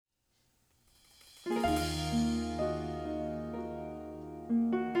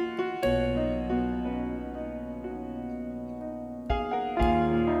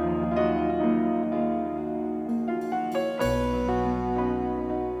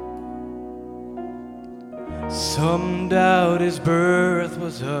Some doubt his birth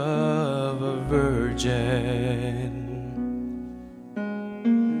was of a virgin.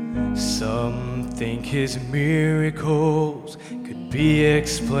 Some think his miracles could be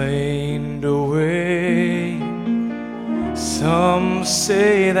explained away. Some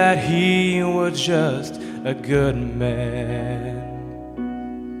say that he was just a good man.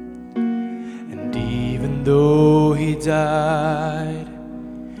 And even though he died,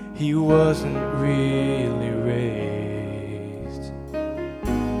 he wasn't really raised.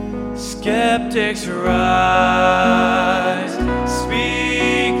 Skeptics rise,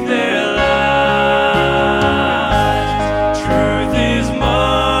 speak their lies. Truth is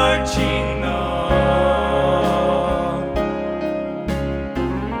marching on.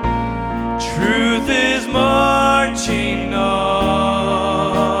 Truth is marching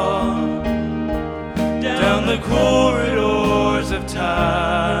on down the corridors of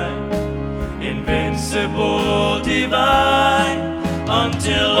time, invincible, divine,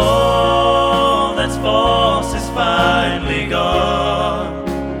 until all that's false is finally gone.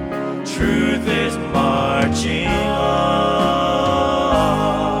 Truth is marching on.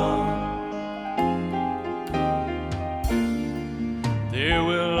 There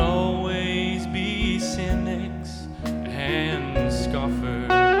will always be cynics and scoffers.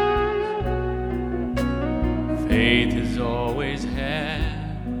 Faith has always had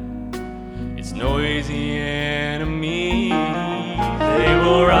its noisy